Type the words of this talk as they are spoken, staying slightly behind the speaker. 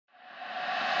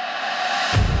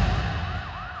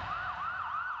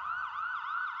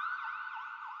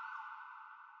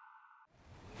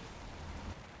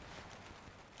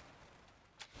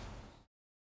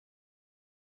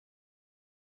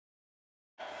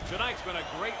Tonight's been a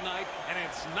great night, and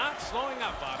it's not slowing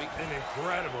up, Bobby. An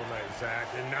incredible night, Zach.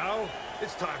 And now,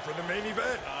 it's time for the main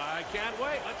event. I can't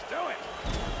wait. Let's do it.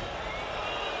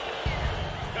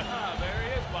 There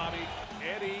he is, Bobby.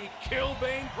 Eddie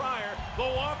Killbane Pryor, the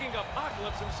walking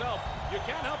apocalypse himself. You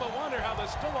can't help but wonder how the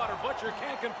Stillwater Butcher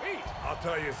can't compete. I'll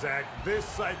tell you, Zach, this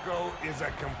psycho is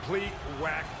a complete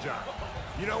whack job.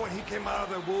 You know, when he came out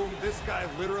of the womb, this guy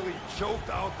literally choked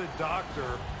out the doctor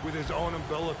with his own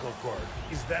umbilical cord.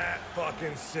 He's that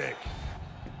fucking sick.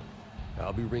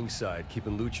 I'll be ringside,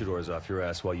 keeping luchadors off your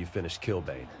ass while you finish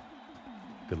Killbane.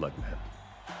 Good luck, man.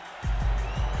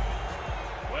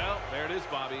 Well, there it is,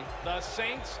 Bobby. The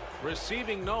Saints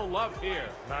receiving no love here.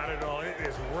 Not at all. It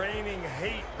is raining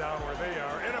hate down where they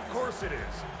are, and of course it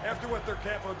is. After what their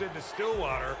capo did to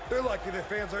Stillwater, they're lucky their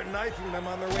fans aren't knifing them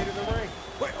on their way to the ring.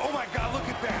 Wait, oh my God, look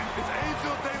at that. It's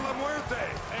Angel de la Muerte.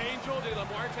 Angel de la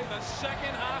Muerte, the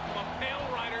second half of a Pale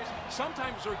Riders,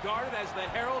 sometimes regarded as the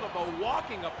herald of the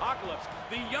walking apocalypse.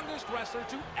 The youngest wrestler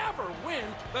to ever win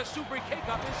the Super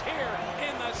K-Cup is here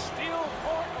in the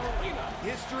Steelport Arena.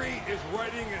 History is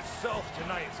writing itself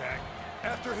tonight, Zach.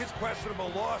 After his questionable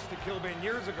loss to Killbane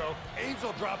years ago,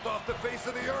 Angel dropped off the face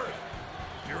of the earth.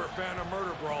 If you're a fan of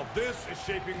Murderbrawl, this is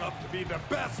shaping up to be the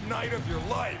best night of your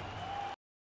life.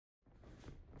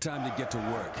 Time to get to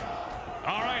work.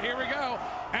 All right, here we go.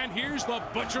 And here's the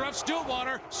Butcher of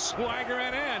Stillwater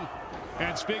swaggering in.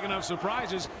 And speaking of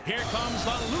surprises, here comes the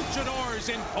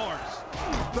Luchadors in force.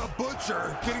 The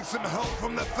Butcher getting some help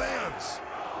from the fans.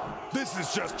 This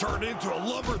has just turned into a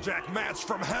lumberjack match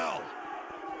from hell.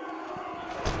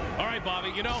 All right, Bobby,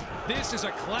 you know, this is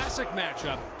a classic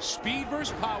matchup. Speed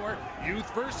versus power, youth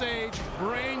versus age,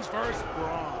 brains versus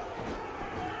brawn.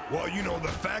 Well, you know, the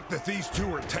fact that these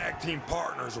two are tag team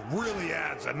partners really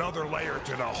adds another layer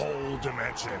to the whole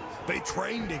dimension. They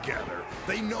train together.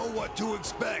 They know what to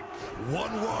expect.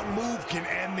 One wrong move can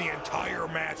end the entire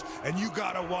match, and you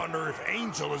gotta wonder if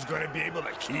Angel is gonna be able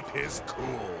to keep his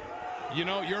cool. You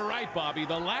know, you're right, Bobby.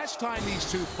 The last time these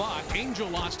two fought, Angel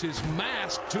lost his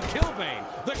mask to Killbane,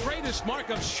 the greatest mark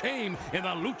of shame in the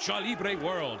Lucha Libre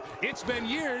world. It's been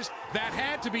years that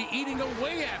had to be eating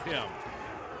away at him.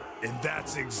 And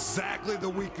that's exactly the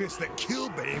weakness that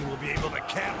Killbane will be able to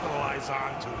capitalize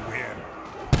on to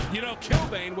win. You know,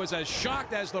 Killbane was as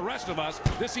shocked as the rest of us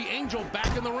to see Angel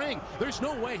back in the ring. There's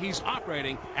no way he's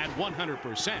operating at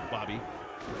 100%, Bobby.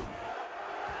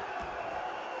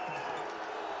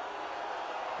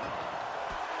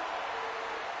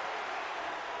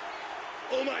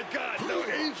 Oh my God, no,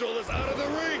 Angel is out of the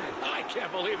ring! I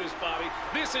can't believe this, Bobby.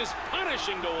 This is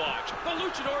punishing to watch. The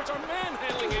Luchadors are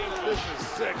manhandling Angel. This is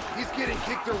sick. He's getting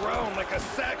kicked around like a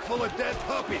sack full of dead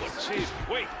puppies. Jeez,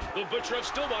 wait, the Butcher of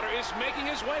Stillwater is making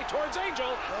his way towards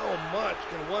Angel. How much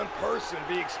can one person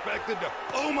be expected to...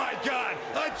 Oh my God,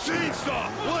 a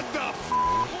chainsaw! What the f...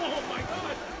 Oh my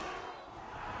God.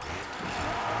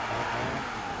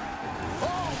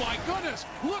 Oh my goodness,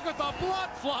 look at the blood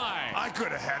fly. I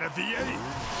could have had a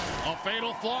V8. A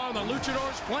fatal flaw in the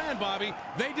Luchadors' plan, Bobby.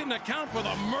 They didn't account for the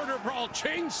Murderbrawl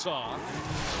chainsaw.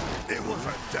 It was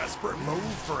a desperate move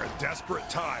for a desperate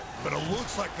time, but it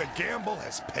looks like the gamble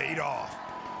has paid off.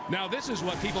 Now this is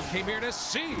what people came here to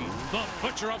see. The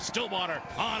Butcher of Stillwater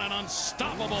on an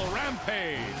unstoppable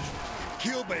rampage.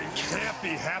 Killbane can't be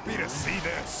happy to see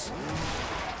this.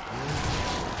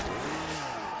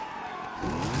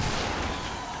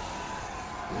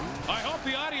 I hope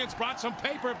the audience brought some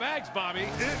paper bags, Bobby.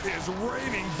 It is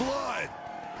raining blood.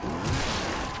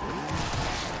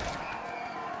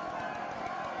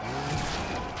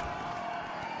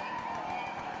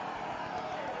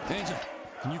 Angel,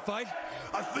 can you fight?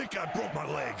 I think I broke my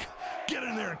leg. Get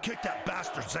in there and kick that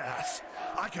bastard's ass.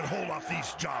 I can hold off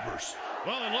these jobbers.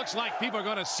 Well, it looks like people are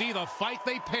going to see the fight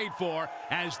they paid for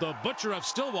as the Butcher of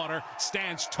Stillwater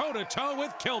stands toe-to-toe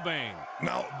with Killbane.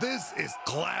 Now, this is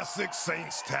classic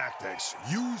Saints tactics.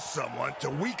 Use someone to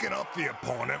weaken up the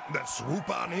opponent, then swoop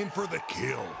on in for the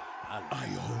kill. I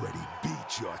already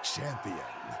beat your champion.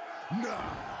 Now,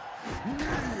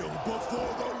 kneel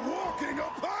before the walking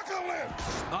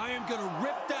apocalypse! I am gonna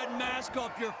rip that mask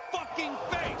off your fucking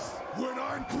face! When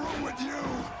I'm through with you,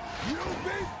 you'll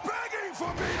be begging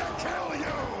for me to kill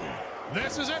you!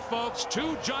 This is it, folks.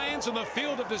 Two giants in the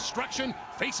field of destruction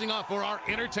facing off for our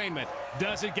entertainment.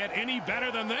 Does it get any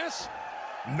better than this?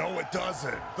 No, it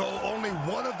doesn't. Though only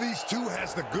one of these two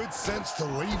has the good sense to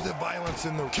leave the violence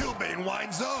in the... Killbane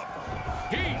winds up.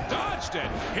 He dodged it.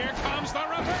 Here comes the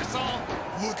reversal.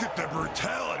 Look at the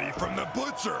brutality from the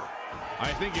Butcher.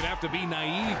 I think you'd have to be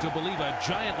naive to believe a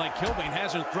giant like Killbane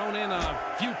hasn't thrown in a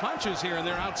few punches here and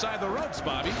there outside the ropes,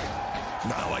 Bobby.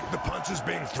 Not like the punches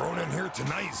being thrown in here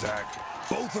tonight, Zach.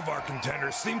 Both of our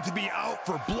contenders seem to be out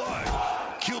for blood.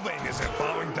 Killbane isn't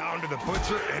bowing down to the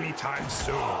Butcher anytime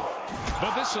soon.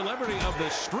 But this celebrity of the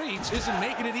streets isn't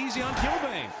making it easy on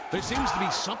Killbane. There seems to be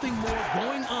something more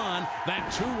going on than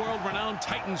two world-renowned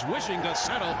titans wishing to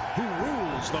settle who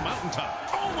rules the mountaintop.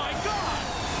 Oh my God!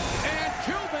 And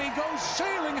Killbane goes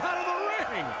sailing out of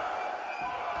the ring!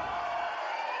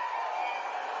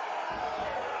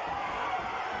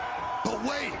 But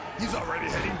wait, he's already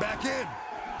heading back in.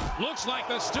 Looks like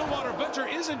the Stillwater Butcher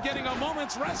isn't getting a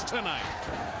moment's rest tonight.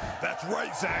 That's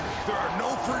right, Zach. There are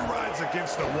no free rides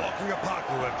against the walking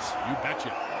apocalypse. You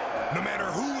betcha. No matter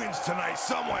who wins tonight,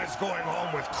 someone is going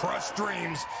home with crushed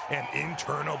dreams and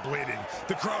internal bleeding.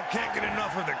 The crowd can't get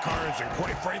enough of the carnage, and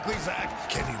quite frankly, Zach,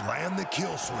 can he land the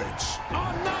kill switch?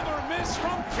 Another miss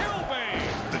from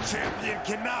Killbane! The champion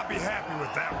cannot be happy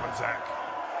with that one, Zach.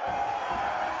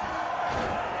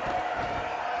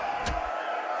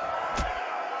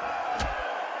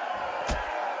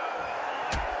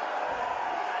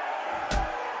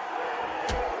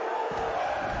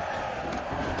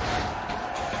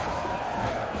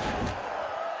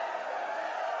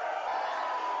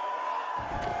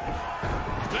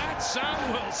 That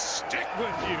sound will stick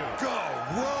with you. Go,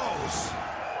 Rose!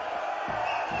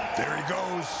 There he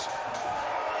goes.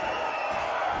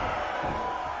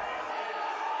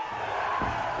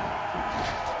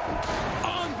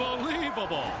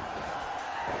 Unbelievable.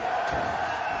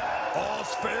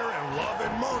 All's fair in love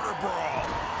and Murderbrawl.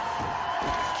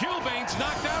 Killbane's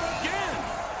knocked out again.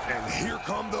 And here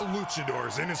come the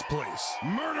luchadors in his place.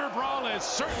 Murderbrawl is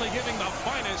certainly giving the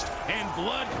finest and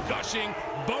blood-gushing,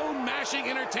 bone-mashing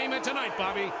entertainment tonight,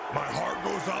 Bobby. My heart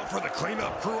goes out for the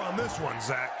cleanup crew on this one,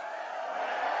 Zach.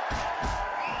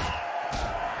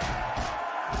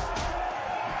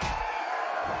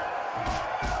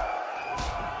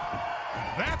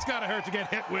 That's gotta hurt to get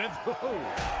hit with.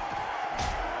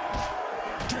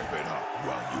 Give it up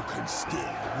while you can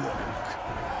still walk.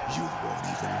 You won't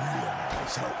even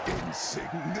realize how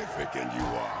insignificant you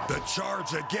are. The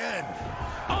charge again.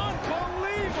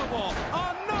 Unbelievable!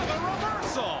 Another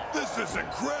reversal! This is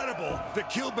incredible. The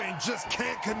Killbane just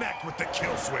can't connect with the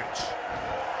kill switch.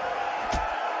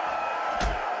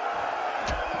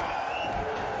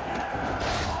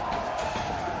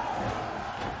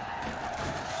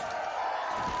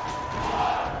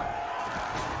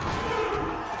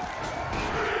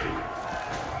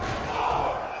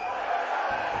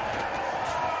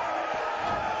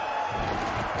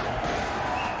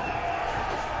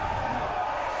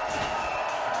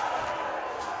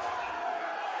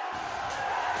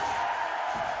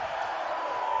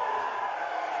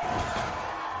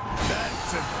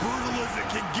 That's as brutal as it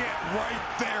can get right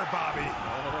there, Bobby.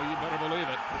 Oh, you better believe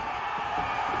it.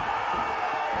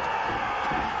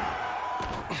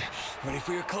 Ready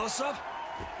for your close-up?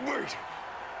 Wait!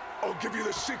 I'll give you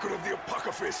the secret of the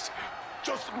Apocalypse.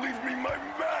 Just leave me my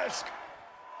mask!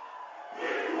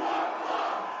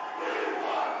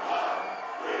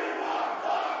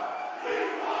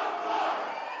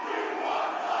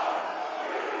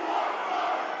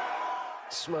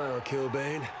 Smile,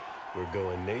 Killbane. We're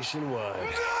going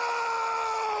nationwide.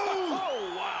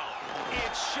 Oh, wow.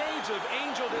 It's shades of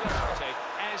Angel de la Muerte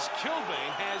as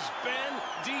Killbane has been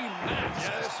dematched.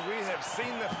 Yes, we have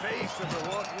seen the face of the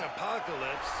walking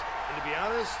apocalypse. And to be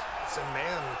honest, it's a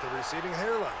man with a receding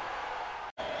hairline.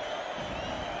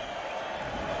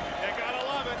 You gotta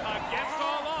love it. Against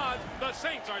all odds, the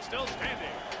Saints are still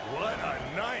standing. What a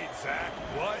night, Zach.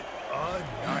 What a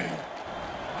night.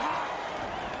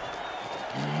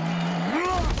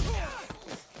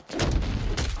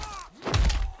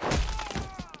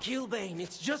 Killbane,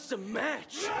 it's just a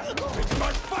match. It's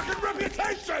my fucking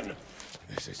reputation!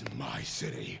 This is my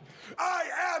city. I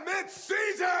am its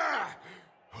Caesar!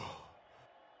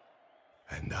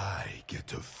 And I get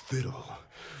to fiddle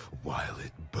while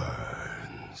it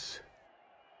burns.